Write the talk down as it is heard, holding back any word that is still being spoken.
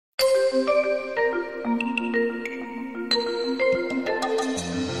This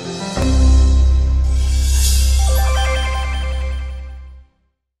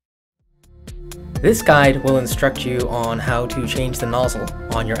guide will instruct you on how to change the nozzle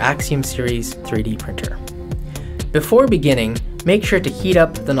on your AXIOM series 3D printer. Before beginning, make sure to heat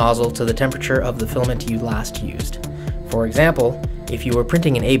up the nozzle to the temperature of the filament you last used. For example, if you were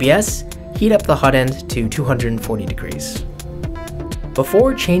printing in ABS, heat up the hot end to 240 degrees.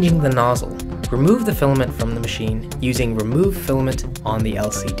 Before changing the nozzle, remove the filament from the machine using Remove Filament on the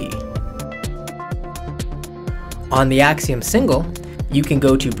LCD. On the AXIOM single, you can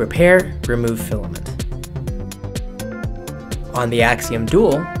go to Prepare, Remove Filament. On the AXIOM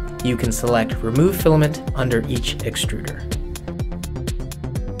dual, you can select Remove Filament under each extruder.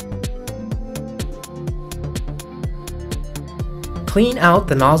 Clean out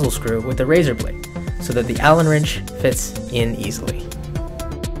the nozzle screw with a razor blade so that the Allen wrench fits in easily.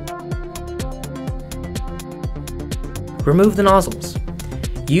 Remove the nozzles.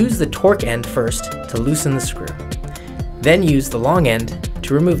 Use the torque end first to loosen the screw. Then use the long end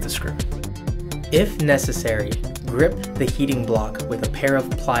to remove the screw. If necessary, grip the heating block with a pair of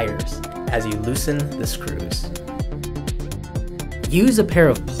pliers as you loosen the screws. Use a pair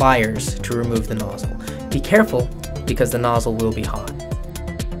of pliers to remove the nozzle. Be careful because the nozzle will be hot.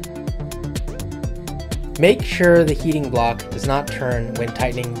 Make sure the heating block does not turn when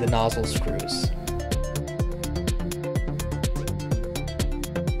tightening the nozzle screws.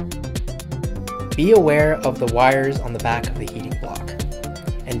 Be aware of the wires on the back of the heating block,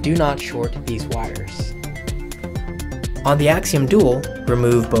 and do not short these wires. On the AXIOM dual,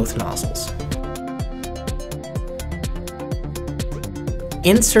 remove both nozzles.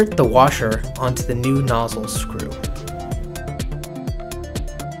 Insert the washer onto the new nozzle screw.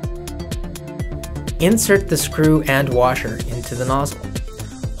 Insert the screw and washer into the nozzle.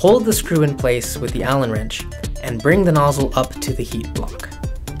 Hold the screw in place with the Allen wrench and bring the nozzle up to the heat block.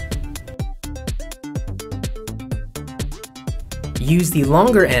 Use the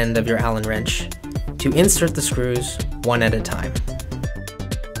longer end of your Allen wrench to insert the screws one at a time.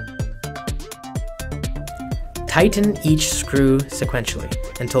 Tighten each screw sequentially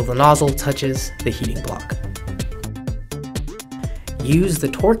until the nozzle touches the heating block. Use the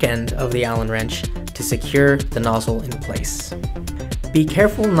torque end of the Allen wrench to secure the nozzle in place. Be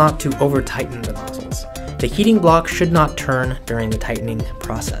careful not to over-tighten the nozzles. The heating block should not turn during the tightening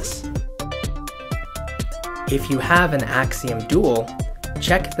process. If you have an AXIOM dual,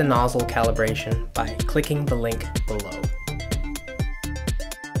 check the nozzle calibration by clicking the link below.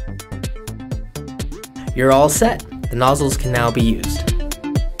 You're all set. The nozzles can now be used.